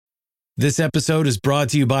This episode is brought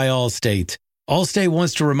to you by Allstate. Allstate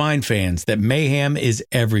wants to remind fans that mayhem is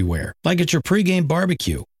everywhere, like at your pregame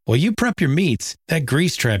barbecue. While you prep your meats, that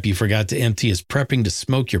grease trap you forgot to empty is prepping to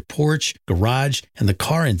smoke your porch, garage, and the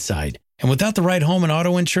car inside. And without the right home and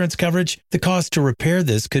auto insurance coverage, the cost to repair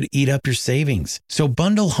this could eat up your savings. So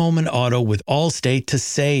bundle home and auto with Allstate to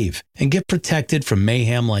save and get protected from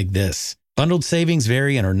mayhem like this. Bundled savings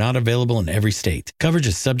vary and are not available in every state. Coverage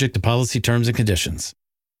is subject to policy terms and conditions.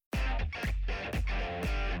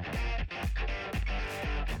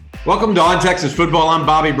 Welcome to On Texas Football. I'm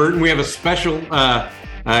Bobby Burton. We have a special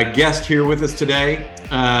guest here with us today,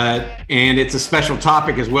 and it's a special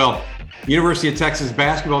topic as well. University of Texas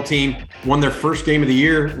basketball team won their first game of the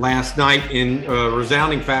year last night in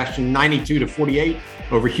resounding fashion, 92-48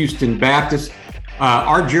 over Houston Baptist.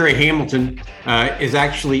 Our Jerry Hamilton is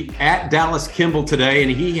actually at Dallas Kimball today,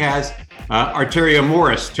 and he has Arterio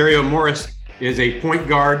Morris. Arterio Morris is a point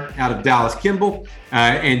guard out of Dallas Kimball,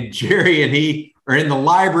 and Jerry and he are in the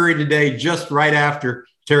library today just right after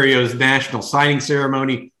Arterio's national signing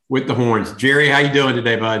ceremony with the Horns. Jerry, how you doing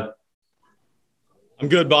today, bud? I'm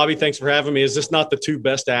good, Bobby. Thanks for having me. Is this not the two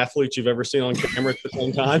best athletes you've ever seen on camera at the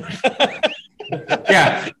same time?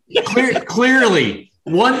 Yeah, clearly.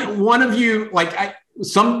 One of you,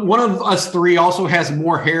 one of us three also has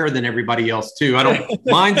more hair than everybody else too.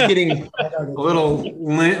 Mine's getting a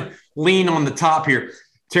little lean on the top here.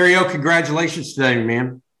 Arterio, congratulations today,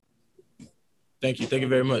 man. Thank you. Thank you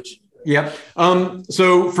very much. Yep.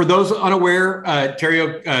 So for those unaware,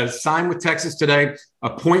 Arterio signed with Texas today, a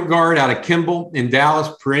point guard out of Kimball in Dallas,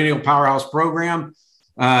 perennial powerhouse program.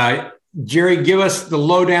 Jerry, give us the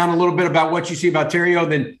lowdown a little bit about what you see about Arterio,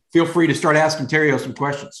 then feel free to start asking Arterio some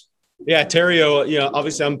questions. Yeah, Arterio,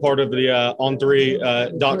 obviously I'm part of the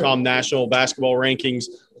On3.com national basketball rankings.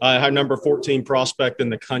 I have number 14 prospect in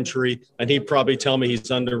the country, and he'd probably tell me he's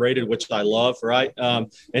underrated, which I love, right? And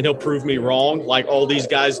he'll prove me wrong, like all these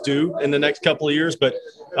guys do in the next couple of years. But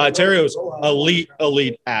Terio's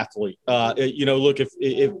elite athlete. Look,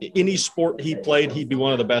 if any sport he played, he'd be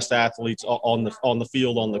one of the best athletes on the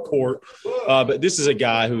field, on the court. But this is a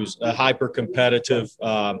guy who's hyper competitive.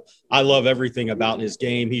 I love everything about his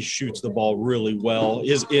game. He shoots the ball really well.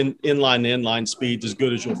 His inline speed's as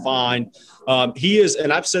good as you'll find. He is,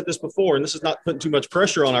 and I've said this before, and this is not putting too much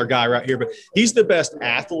pressure on our guy right here, but he's the best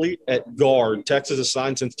athlete at guard Texas has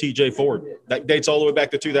signed since TJ Ford. That dates all the way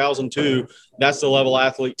back to 2002. That's the level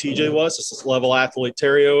athlete TJ was. It's the level athlete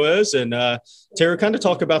Arterio is. And Arterio, kind of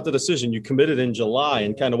talk about the decision. You committed in July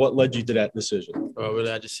and kind of what led you to that decision. Really,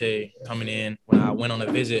 I just say coming in, when I went on a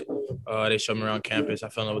visit, they showed me around campus. I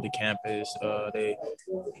fell in love with the campus.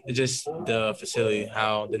 It's just the facility,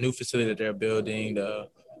 how the new facility that they're building, the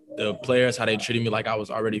players, how they treated me like I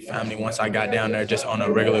was already family. Once I got down there, just on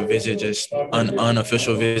a regular visit, just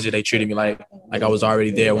unofficial visit, they treated me like I was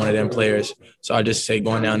already there, one of them players. So I just say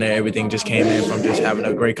going down there, everything just came in from just having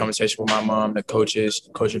a great conversation with my mom, the coaches,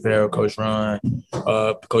 Coach Arterio, Coach Ron,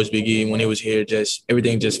 Coach Big E. When he was here, just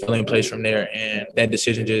everything just fell in place from there. And that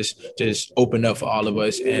decision just opened up for all of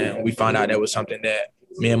us. And we found out that was something that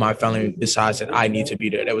me and my family decided that I need to be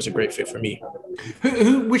there. That was a great fit for me.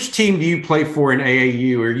 Which team do you play for in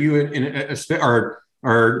AAU? Are you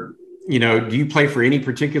do you play for any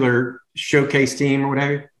particular showcase team or what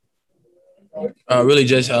have you? Really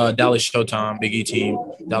just Dallas Showtime, Big E team,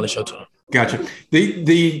 Dallas Showtime. Gotcha.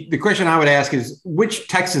 The question I would ask is, which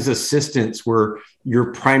Texas assistants were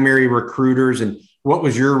your primary recruiters, and what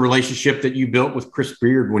was your relationship that you built with Chris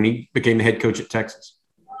Beard when he became the head coach at Texas?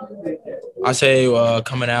 I say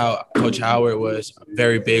coming out, Coach Howard was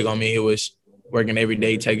very big on me. He was working every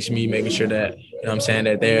day, texting me, making sure that,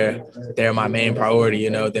 that they're my main priority,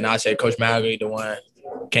 Then I say Coach Mallory, the one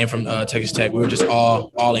came from Texas Tech. We were just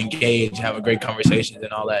all engaged, having great conversations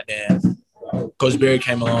and all that. Then Coach Berry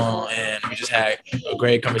came along, and we just had a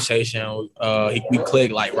great conversation. We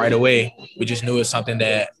clicked right away. We just knew it was something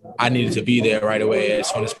that I needed to be there right away as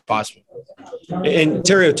soon as possible. And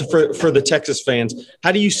Arterio, for the Texas fans,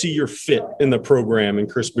 how do you see your fit in the program, in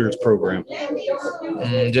Chris Beard's program?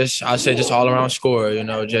 Just all around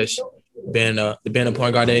scorer, just being a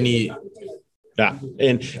point guard they need. Yeah.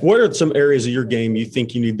 And what are some areas of your game you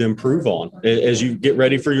think you need to improve on as you get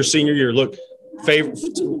ready for your senior year? Look,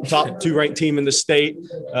 top 2 ranked team in the state,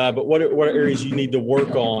 but what are areas you need to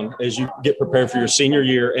work on as you get prepared for your senior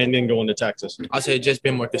year and then go into Texas? I say just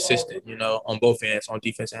being more consistent, on both ends, on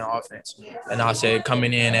defense and offense. And I say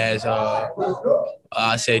coming in as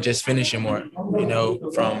I say just finishing more,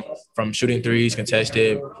 from shooting threes,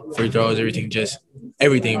 contested, free throws,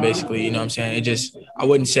 everything basically, you know what I'm saying? I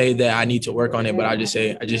wouldn't say that I need to work on it, but I just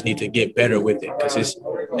say I just need to get better with it, because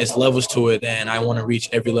it's levels to it, and I want to reach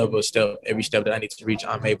every step that I need to reach.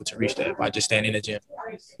 I'm able to reach that by just standing in the gym.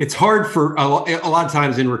 It's hard for a lot of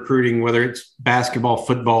times in recruiting, whether it's basketball,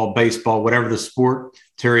 football, baseball, whatever the sport,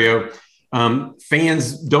 Arterio,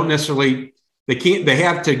 fans don't necessarily, they can't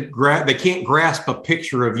grasp a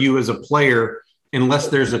picture of you as a player unless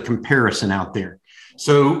there's a comparison out there.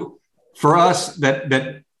 So for us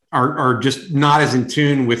that are just not as in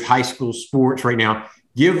tune with high school sports right now,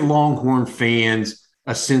 give Longhorn fans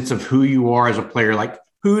a sense of who you are as a player. Like,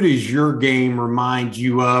 who does your game remind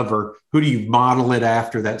you of, or who do you model it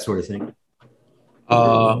after, that sort of thing?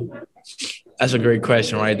 That's a great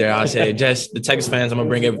question right there. I say just the Texas fans, I'm going to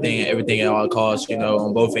bring everything at all costs,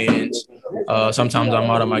 on both ends. Sometimes I'm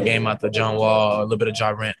out of my game after John Wall, a little bit of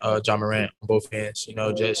John Morant on both ends,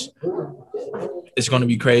 just it's going to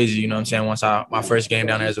be crazy, you know what I'm saying? Once my first game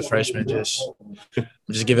down there as a freshman, just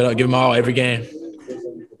give it up, give them all every game.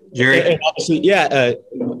 Jerry? And obviously,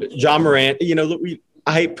 John Morant, look,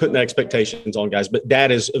 I hate putting expectations on guys, but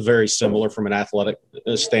that is very similar from an athletic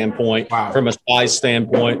standpoint, from a size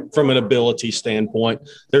standpoint, from an ability standpoint.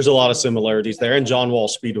 There's a lot of similarities there. And John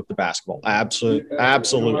Wall's speed with the basketball. Absolutely. I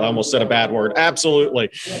almost said a bad word. Absolutely.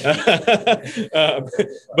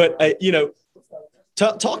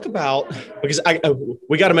 Talk about, because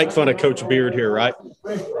we got to make fun of Coach Beard here, right?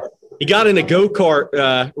 He got in a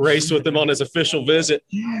go-kart race with him on his official visit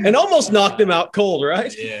and almost knocked him out cold,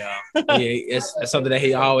 right? Yeah. It's something that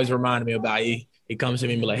he always reminded me about. He comes to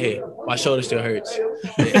me and be like, hey, my shoulder still hurts.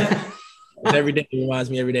 Yeah. Every day he reminds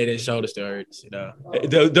me every day that his shoulder still hurts,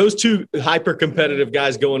 Those two hyper-competitive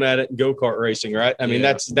guys going at it in go-kart racing, right? I mean,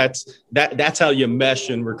 that's how you mesh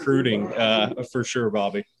in recruiting for sure,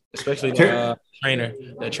 Bobby. Especially the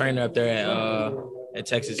trainer up there at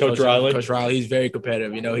Texas, Coach Riley. Coach Riley, he's very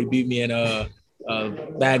competitive. He beat me in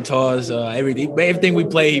bag toss, everything we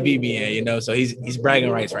play, he beat me in. So he's bragging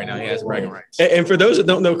rights right now. He has bragging rights. And for those that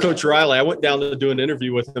don't know Coach Riley, I went down to do an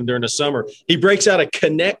interview with him during the summer. He breaks out a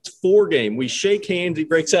Connect 4 game. We shake hands. He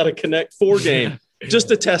breaks out a Connect 4 game. Just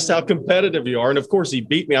to test how competitive you are. And, of course, he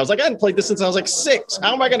beat me. I was like, I hadn't played this since I was like 6.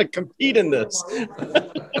 How am I going to compete in this?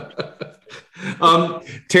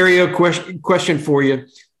 Arterio, question for you.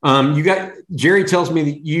 Jerry tells me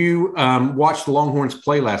that you watched the Longhorns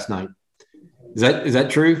play last night. Is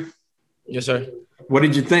that true? Yes, sir. What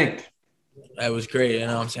did you think? That was great. You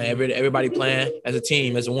know what I'm saying? Everybody playing as a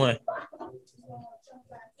team, as a one.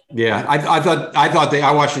 Yeah, I thought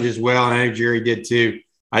I watched it as well, and I know Jerry did too.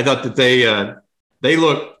 I thought that they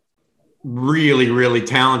looked really, really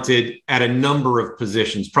talented at a number of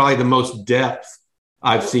positions, probably the most depth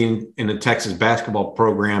I've seen in a Texas basketball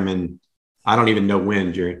program, and I don't even know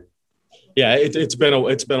when, Jerry. Yeah, it's been a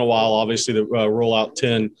while, obviously, to roll out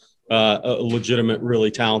 10 legitimate, really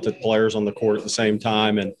talented players on the court at the same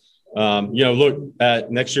time. And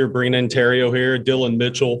next year bringing in Arterio here, Dylan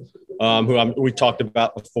Mitchell, who we talked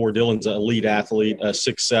about before. Dylan's an elite athlete,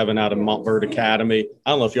 6'7" out of Montverde Academy. I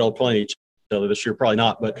don't know if y'all are playing each other this year, probably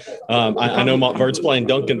not, but I know Montverde's playing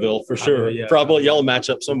Duncanville for sure. Yeah. Probably y'all match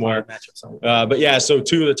up somewhere. But yeah, so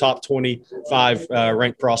 2 of the top 25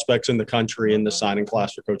 ranked prospects in the country in the signing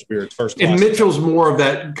class for Coach Beard's first class. And Mitchell's more of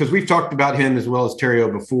that, because we've talked about him as well as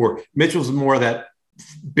Arterio before. Mitchell's more of that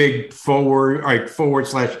big forward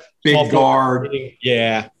 / big guard.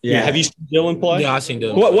 Yeah. Have you seen Dylan play? Yeah, I've seen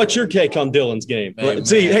Dylan. What's your take on Dylan's game? Hey,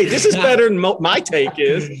 this is better than my take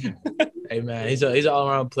is. Hey, man, he's an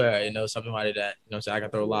all-around player, somebody that, I can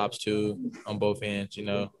throw lobs to on both ends,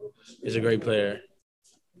 He's a great player.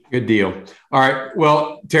 Good deal. All right.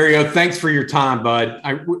 Well, Arterio, thanks for your time, bud.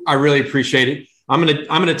 I really appreciate it. I'm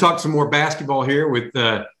gonna talk some more basketball here with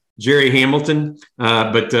Jerry Hamilton.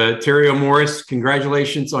 But Arterio Morris,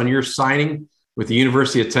 congratulations on your signing with the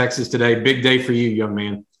University of Texas today. Big day for you, young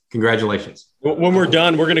man. Congratulations. When we're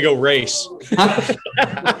done, we're going to go race.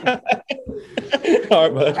 All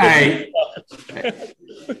right, bud. Hey,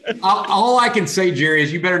 all I can say, Jerry,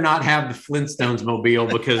 is you better not have the Flintstones mobile,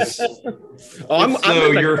 because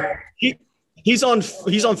he's on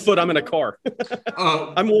foot. I'm in a car.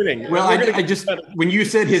 I'm winning. Well, I just when you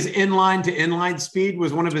said his inline to inline speed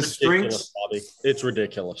was one of his strengths, Bobby. It's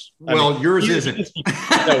ridiculous. Yours isn't.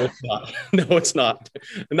 No, it's not. No, it's not.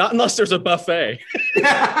 Not unless there's a buffet.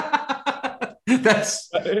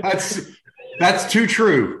 That's too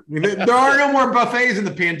true. There are no more buffets in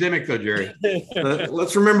the pandemic, though, Jerry.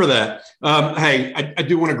 Let's remember that. Hey, I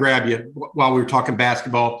do want to grab you while we were talking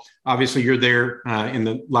basketball. Obviously, you're there in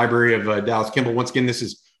the library of Dallas Kimball. Once again, this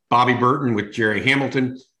is Bobby Burton with Jerry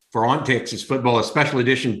Hamilton for On Texas Football, a special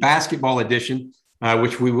edition, basketball edition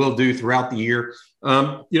which we will do throughout the year.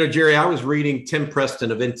 Jerry, I was reading Tim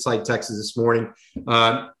Preston of Inside Texas this morning,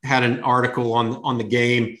 had an article on the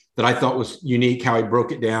game that I thought was unique, how he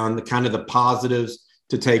broke it down, the positives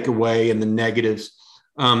to take away and the negatives.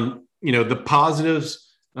 The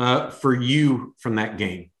positives for you from that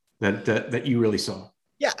game that you really saw.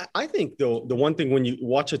 Yeah, I think, though, the one thing when you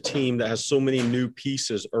watch a team that has so many new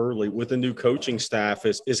pieces early with a new coaching staff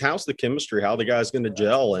is how's the chemistry, how the guy's going to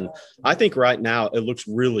gel. And I think right now it looks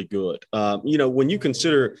really good. When you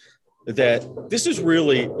consider that this is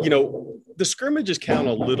really, the scrimmages count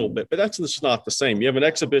a little bit, but that's just not the same. You have an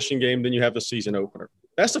exhibition game, then you have the season opener.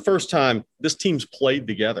 That's the first time this team's played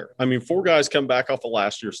together. I mean, 4 guys come back off of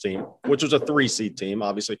last year's team, which was a 3-seed team,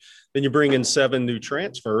 obviously. Then you bring in 7 new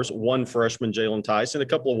transfers, 1 freshman, Jalen Tyson, a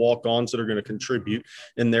couple of walk-ons that are going to contribute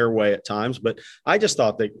in their way at times. But I just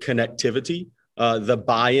thought that connectivity, the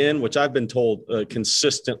buy-in, which I've been told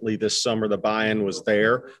consistently this summer, the buy-in was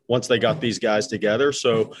there once they got these guys together.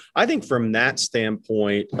 So I think from that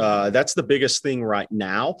standpoint, that's the biggest thing right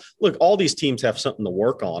now. Look, all these teams have something to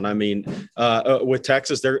work on. I mean, with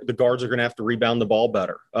Texas, the guards are going to have to rebound the ball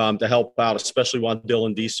better to help out, especially while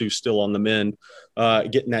Dylan Disu's still on the mend,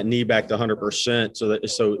 getting that knee back to 100%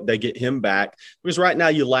 so they get him back. Because right now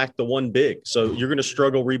you lack the one big. So you're going to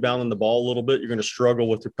struggle rebounding the ball a little bit. You're going to struggle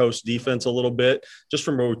with your post defense a little bit, just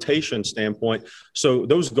from a rotation standpoint. So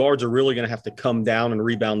those guards are really going to have to come down and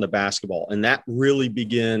rebound the basketball. And that really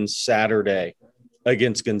begins Saturday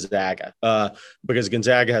against Gonzaga, because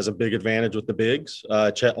Gonzaga has a big advantage with the bigs.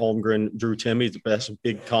 Chet Holmgren, Drew Timme is the best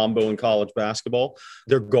big combo in college basketball.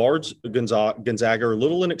 Their guards, Gonzaga, are a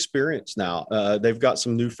little inexperienced now. They've got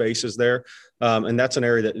some new faces there, and that's an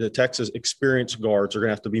area that the Texas experienced guards are going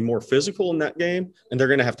to have to be more physical in that game, and they're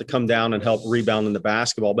going to have to come down and help rebound in the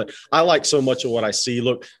basketball. But I like so much of what I see.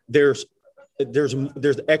 Look, there's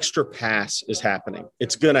extra pass is happening.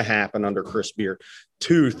 It's going to happen under Chris Beard.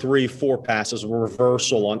 2, 3, 4 passes,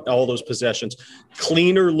 reversal on all those possessions.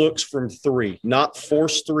 Cleaner looks from 3, not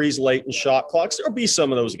forced threes late in shot clocks. There'll be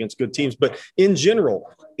some of those against good teams, but in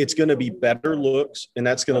general, it's going to be better looks, and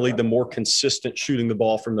that's going to lead to more consistent shooting the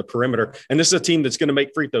ball from the perimeter. And this is a team that's going to make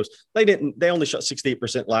free throws. They only shot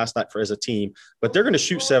 68% last night as a team, but they're going to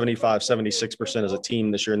shoot 75, 76% as a team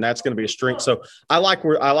this year, and that's going to be a strength. So I like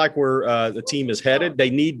where the team is headed. They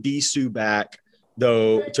need Disu back,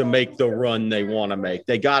 though, to make the run they want to make.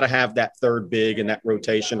 They got to have that third big and that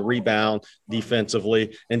rotation, rebound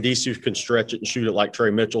defensively, and Disu can stretch it and shoot it like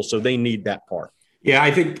Trey Mitchell, so they need that part. Yeah,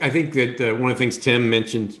 I think that one of the things Tim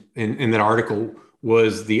mentioned in that article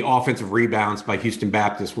was the offensive rebounds by Houston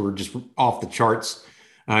Baptist were just off the charts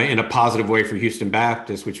in a positive way for Houston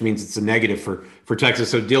Baptist, which means it's a negative for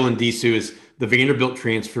Texas. So Dylan Disu is the Vanderbilt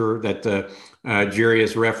transfer that Jerry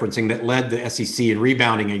is referencing that led the SEC in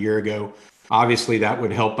rebounding a year ago. Obviously, that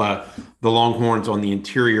would help the Longhorns on the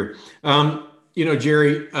interior.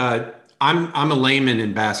 Jerry, I'm a layman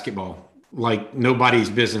in basketball, like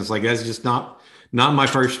nobody's business. Like that's just not my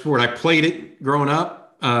first sport. I played it growing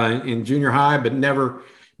up in junior high, but never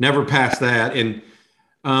past that. And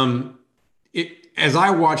as I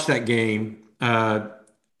watched that game,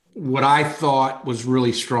 what I thought was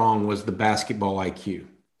really strong was the basketball IQ.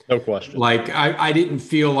 No question. Like I didn't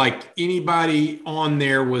feel like anybody on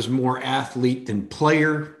there was more athlete than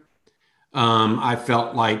player. I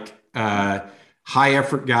felt like high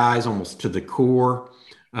effort guys almost to the core.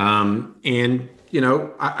 I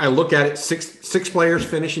look at it, six players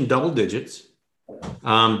finish in double digits.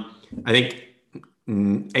 I think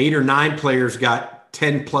 8 or 9 players got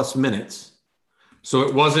 10 plus minutes. So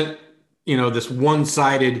it wasn't, this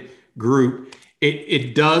one-sided group.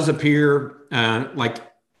 It does appear like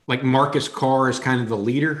Marcus Carr is kind of the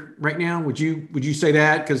leader right now. Would you say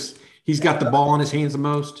that? Because he's got the ball in his hands the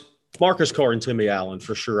most? Marcus Carr and Timmy Allen,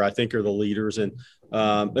 for sure, I think are the leaders. And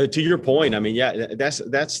to your point, I mean, yeah, that's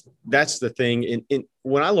the thing. And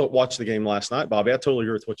when I watched the game last night, Bobby, I totally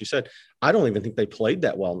agree with what you said. I don't even think they played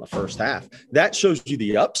that well in the first half. That shows you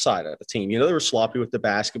the upside of the team. They were sloppy with the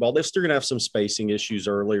basketball. They're still going to have some spacing issues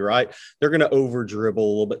early, right? They're going to over dribble a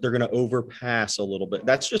little bit. They're going to overpass a little bit.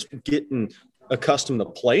 That's just getting accustomed to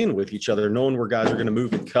playing with each other, knowing where guys are going to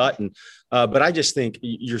move and cut. And but I just think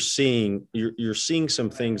you're seeing some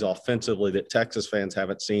things offensively that Texas fans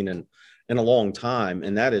haven't seen in a long time,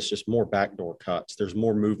 and that is just more backdoor cuts. There's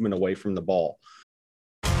more movement away from the ball.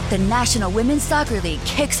 The National Women's Soccer League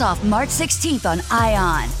kicks off March 16th on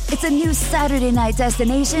ION. It's a new Saturday night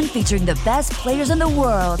destination featuring the best players in the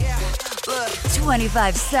world.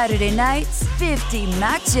 25 Saturday nights, 50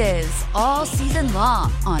 matches, all season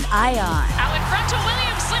long on ION. Out in front to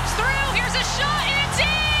Williams, slips through, here's a shot, it's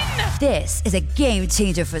in! This is a game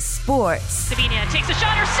changer for sports. Sabina takes a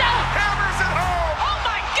shot herself. Hammers it home. Oh,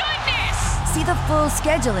 my goodness. See the full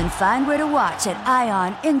schedule and find where to watch at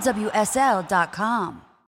IONNWSL.com.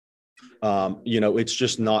 It's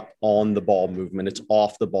just not on the ball movement. It's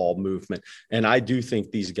off the ball movement. And I do think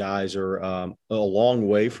these guys are a long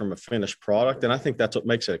way from a finished product. And I think that's what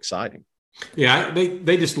makes it exciting. Yeah,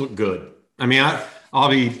 they just look good. I mean,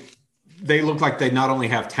 they look like they not only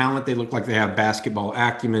have talent, they look like they have basketball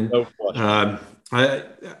acumen.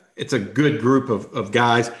 It's a good group of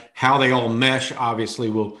guys. How they all mesh,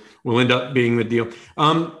 obviously, will end up being the deal.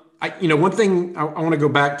 One thing I want to go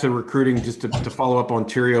back to recruiting just to follow up on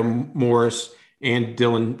Arterio Morris and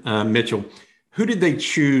Dylan Mitchell. Who did they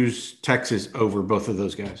choose Texas over, both of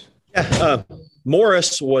those guys? Yeah,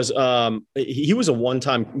 Morris was he was a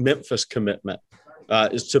one-time Memphis commitment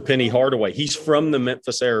to Penny Hardaway. He's from the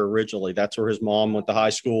Memphis area originally. That's where his mom went to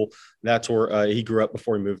high school. That's where he grew up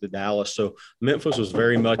before he moved to Dallas. So Memphis was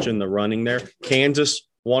very much in the running there. Kansas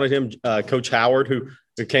wanted him. Coach Howard, who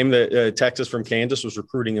came to Texas from Kansas, was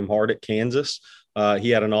recruiting him hard at Kansas.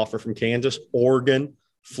 He had an offer from Kansas, Oregon,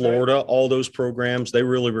 Florida, all those programs. They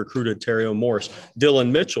really recruited Arterio Morris.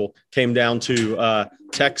 Dylan Mitchell came down to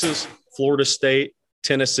Texas, Florida State,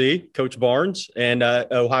 Tennessee, Coach Barnes, and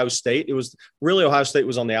Ohio State. It was really Ohio State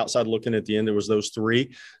was on the outside looking at the end. There was those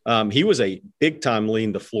three. He was a big-time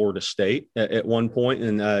lean to Florida State at one point,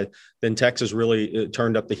 and then Texas really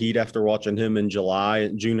turned up the heat after watching him in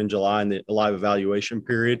June and July in the live evaluation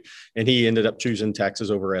period, and he ended up choosing Texas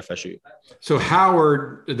over FSU. So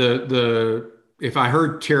Howard, if I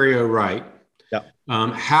heard Terrio right,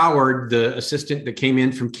 Howard, the assistant that came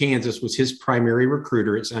in from Kansas, was his primary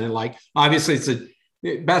recruiter. It sounded like. Obviously,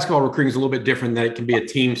 basketball recruiting is a little bit different. That it can be a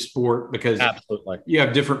team sport because absolutely you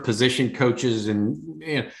have different position coaches. And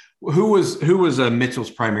who was Mitchell's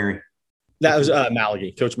primary? That was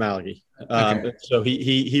Malagy, Coach Malagy. Okay. So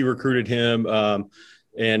he recruited him. Look,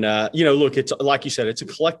 it's like you said, it's a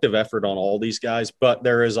collective effort on all these guys, but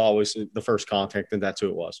there is always the first contact, and that's who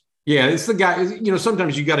it was. Yeah, it's the guy.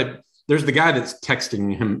 Sometimes there's the guy that's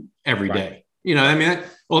texting him every day.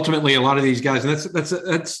 Ultimately, a lot of these guys, and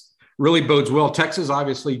that's really bodes well. Texas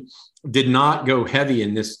obviously did not go heavy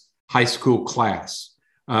in this high school class,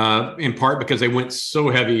 in part because they went so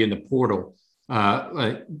heavy in the portal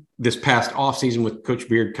this past offseason with Coach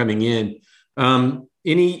Beard coming in.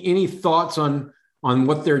 Any thoughts on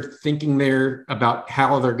what they're thinking there about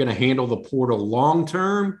how they're going to handle the portal long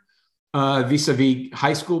term vis-a-vis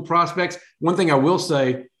high school prospects? One thing I will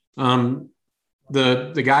say,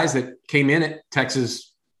 the guys that came in at Texas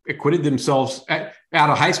acquitted themselves out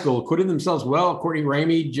of high school, well. Courtney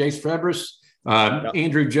Ramey, Jace Febres,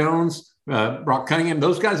 Andrew Jones, Brock Cunningham,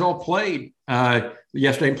 those guys all played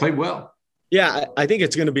yesterday and played well. Yeah, I think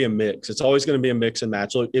it's going to be a mix. It's always going to be a mix and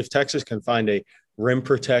match. Look, if Texas can find a rim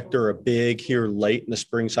protector, a big here late in the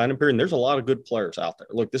spring signing period, and there's a lot of good players out there.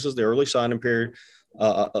 Look, this is the early signing period.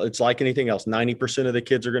 It's like anything else. 90% of the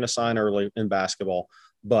kids are going to sign early in basketball,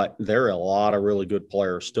 but there are a lot of really good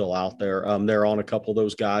players still out there. They're on a couple of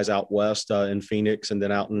those guys out west in Phoenix and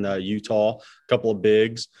then out in Utah, a couple of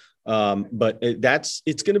bigs. But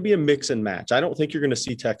it's going to be a mix and match. I don't think you're going to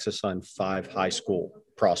see Texas sign 5 high school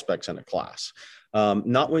prospects in a class.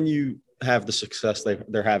 Not when you have the success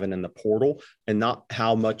they're having in the portal, and not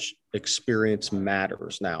how much experience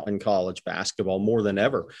matters now in college basketball more than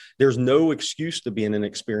ever. There's no excuse to be an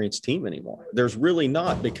inexperienced team anymore. There's really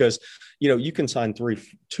not, because you can sign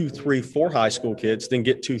 2, 3, 4 high school kids, then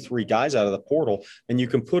get 2, 3 guys out of the portal, and you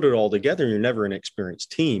can put it all together. And you're never an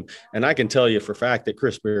experienced team. And I can tell you for a fact that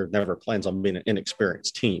Chris Beard never plans on being an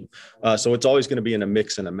inexperienced team. So it's always going to be in a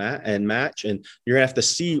mix and match. And you're going to have to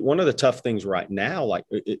see, one of the tough things right now, like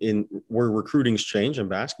in where recruiting's changed in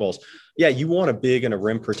basketball, is you want a big and a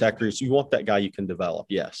rim protector. So you want that guy you can develop,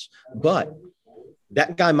 yes. But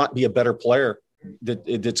that guy might be a better player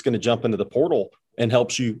that's going to jump into the portal and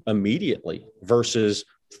helps you immediately versus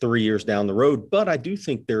 3 years down the road. But I do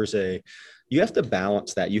think you have to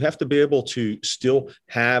balance that. You have to be able to still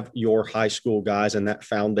have your high school guys and that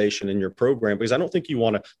foundation in your program, because I don't think you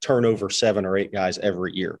want to turn over 7 or 8 guys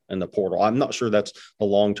every year in the portal. I'm not sure that's the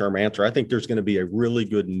long-term answer. I think there's going to be a really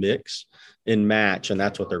good mix and match, and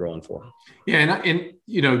that's what they're going for. Yeah. And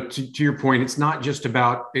to your point, it's not just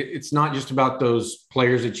about those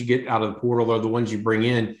players that you get out of the portal or the ones you bring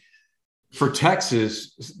in. For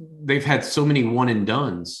Texas, they've had so many one and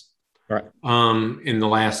dones in the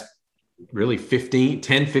last really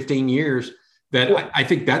 15 years that I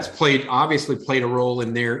think that's obviously played a role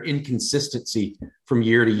in their inconsistency from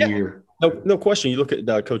year to year. No question. You look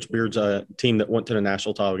at Coach Beard's team that went to the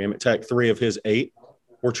national title game at Tech, 3 of his 8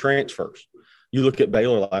 were transfers. You look at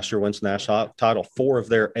Baylor last year, wins the national title. 4 of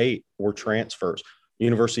their 8 were transfers.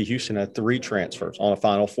 University of Houston had 3 transfers on a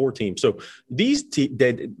Final Four team. So these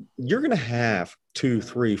you're going to have 2,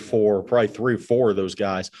 3, 4, probably 3 or 4 of those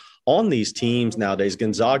guys on these teams nowadays.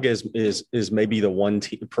 Gonzaga is maybe the one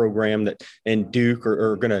program that, and Duke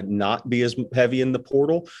are going to not be as heavy in the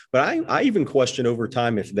portal. But I even question over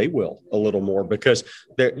time if they will a little more, because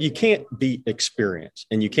you can't beat experience,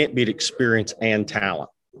 and you can't beat experience and talent.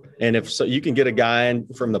 And if so, you can get a guy in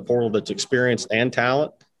from the portal that's experienced and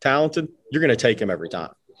talented, you're going to take him every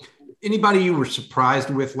time. Anybody you were surprised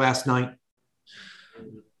with last night?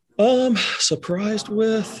 Surprised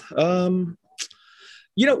with,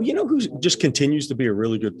 you know who just continues to be a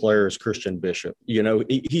really good player is Christian Bishop.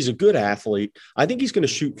 He's a good athlete. I think he's going to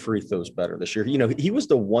shoot free throws better this year. He was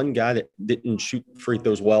the one guy that didn't shoot free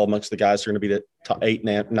throws well amongst the guys who are going to be the top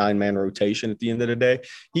 8-9-man rotation at the end of the day.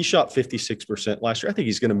 He shot 56% last year. I think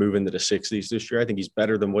he's going to move into the 60s this year. I think he's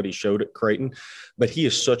better than what he showed at Creighton, but he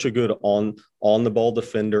is such a good on the ball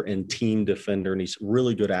defender and team defender, and he's a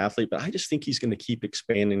really good athlete. But I just think he's going to keep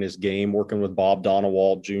expanding his game, working with Bob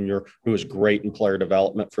Donewald Jr., who is great in player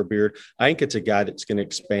development for Beard. I think it's a guy that's going to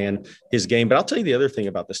expand his game. But I'll tell you the other thing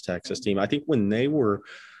about this Texas team. I think when they were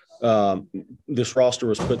this roster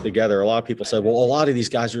was put together, a lot of people said, well, a lot of these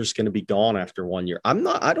guys are just going to be gone after 1 year.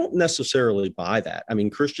 I don't necessarily buy that. I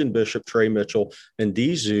mean, Christian Bishop, Trey Mitchell, and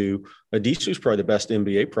Disu's probably the best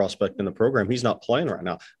NBA prospect in the program. He's not playing right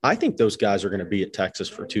now. I think those guys are going to be at Texas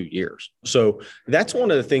for 2 years. So that's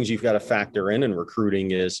one of the things you've got to factor in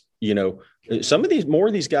recruiting is, some of more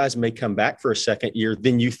of these guys may come back for a second year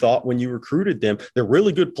than you thought when you recruited them. They're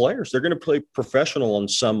really good players. They're going to play professional on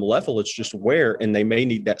some level. It's just where, and they may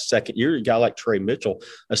need that second year. A guy like Trey Mitchell,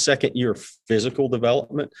 a second year of physical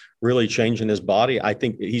development, really changing his body. I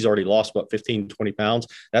think he's already lost about 15, 20 pounds.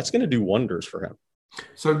 That's going to do wonders for him.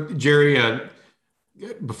 So, Jerry,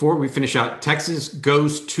 before we finish out, Texas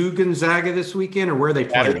goes to Gonzaga this weekend, or where are they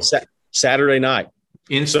playing? Saturday night.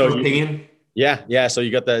 In Spokane? Yeah. So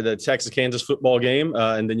you got the Texas-Kansas football game,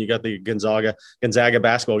 and then you got the Gonzaga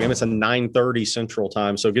basketball game. It's a 9:30 Central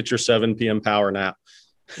Time, so get your 7 p.m. power nap.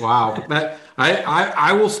 Wow.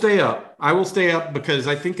 I will stay up. I will stay up because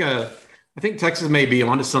I think Texas may be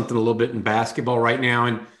onto something a little bit in basketball right now,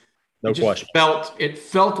 and no question. It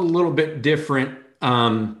felt a little bit different.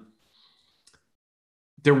 There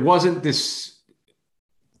wasn't this,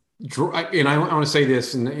 and I want to say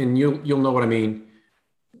this, and you'll know what I mean.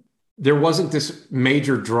 There wasn't this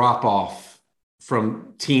major drop off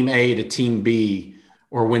from team A to team B,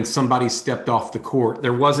 or when somebody stepped off the court.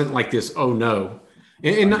 There wasn't like this, oh no.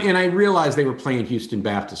 And I realized they were playing Houston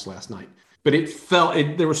Baptist last night, but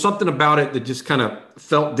there was something about it that just kind of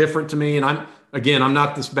felt different to me. And I'm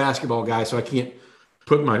not this basketball guy, so I can't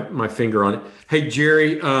put my finger on it. Hey,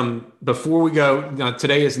 Jerry, before we go,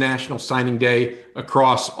 today is National Signing Day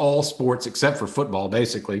across all sports except for football,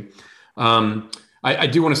 basically. I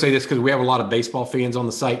do want to say this because we have a lot of baseball fans on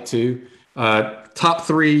the site too. Top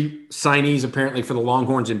 3 signees apparently for the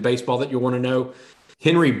Longhorns in baseball that you'll want to know.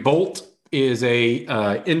 Henry Bolt is a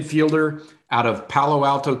infielder out of Palo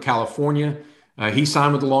Alto, California. He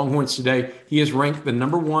signed with the Longhorns today. He is ranked the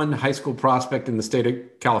number 1 high school prospect in the state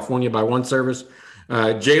of California by One Service.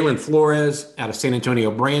 Jalen Flores out of San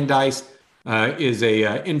Antonio Brandeis is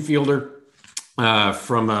a infielder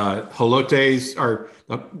from Jolotes or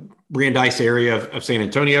Brandeis area of San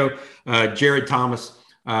Antonio. Jared Thomas,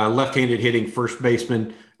 left-handed hitting first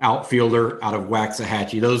baseman, outfielder out of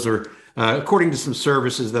Waxahachie. Those are, according to some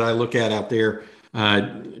services that I look at out there,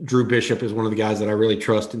 Drew Bishop is one of the guys that I really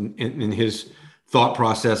trust in his thought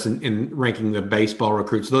process in ranking the baseball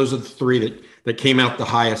recruits. Those are the 3 that came out the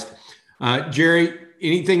highest. Jerry,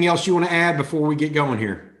 anything else you want to add before we get going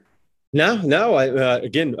here? No.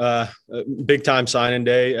 Again, big time signing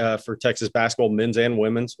day for Texas basketball, men's and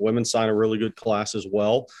women's. Women's sign a really good class as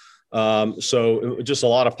well. So just a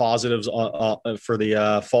lot of positives for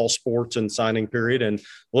the fall sports and signing period. And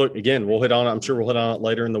look, again, we'll hit on it. I'm sure we'll hit on it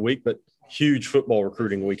later in the week, but huge football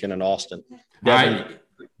recruiting weekend in Austin.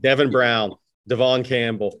 Devin Brown, Devon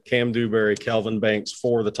Campbell, Cam Dewberry, Kelvin Banks,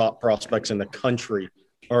 4 of the top prospects in the country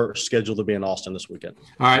are scheduled to be in Austin this weekend.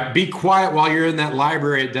 All right. Be quiet while you're in that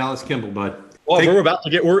library at Dallas Kimball, bud. Well, we're about to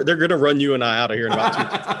they're going to run you and I out of here in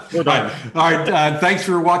about 2 minutes. All right. Thanks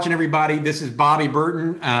for watching, everybody. This is Bobby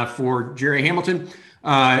Burton for Jerry Hamilton.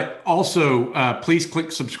 Also, please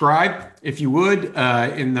click subscribe if you would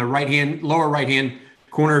in the lower right-hand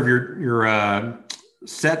corner of your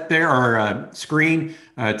set there or screen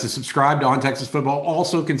to subscribe to On Texas Football.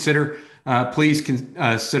 Also please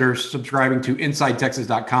consider subscribing to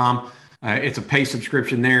InsideTexas.com. It's a pay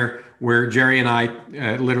subscription there where Jerry and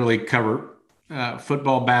I literally cover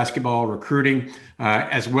football, basketball, recruiting,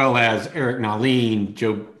 as well as Eric Naleen,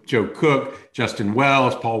 Joe Cook, Justin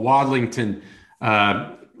Wells, Paul Wadlington.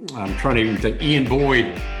 I'm trying to even think, Ian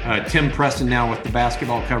Boyd, Tim Preston now with the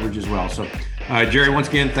basketball coverage as well. So, Jerry, once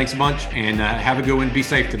again, thanks a bunch, and have a good one. Be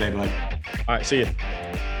safe today, bud. All right, see you.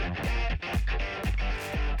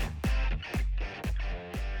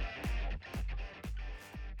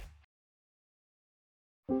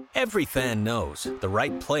 Every fan knows the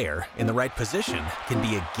right player in the right position can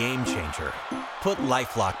be a game changer. Put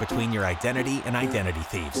LifeLock between your identity and identity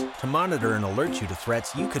thieves to monitor and alert you to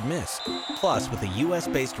threats you could miss. Plus, with a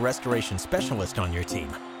U.S.-based restoration specialist on your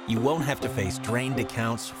team, you won't have to face drained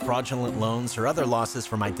accounts, fraudulent loans, or other losses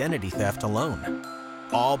from identity theft alone.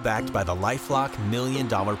 All backed by the LifeLock $1 Million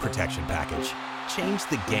Protection Package. Change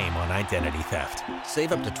the game on identity theft.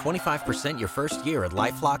 Save up to 25% your first year at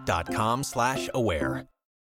LifeLock.com/aware.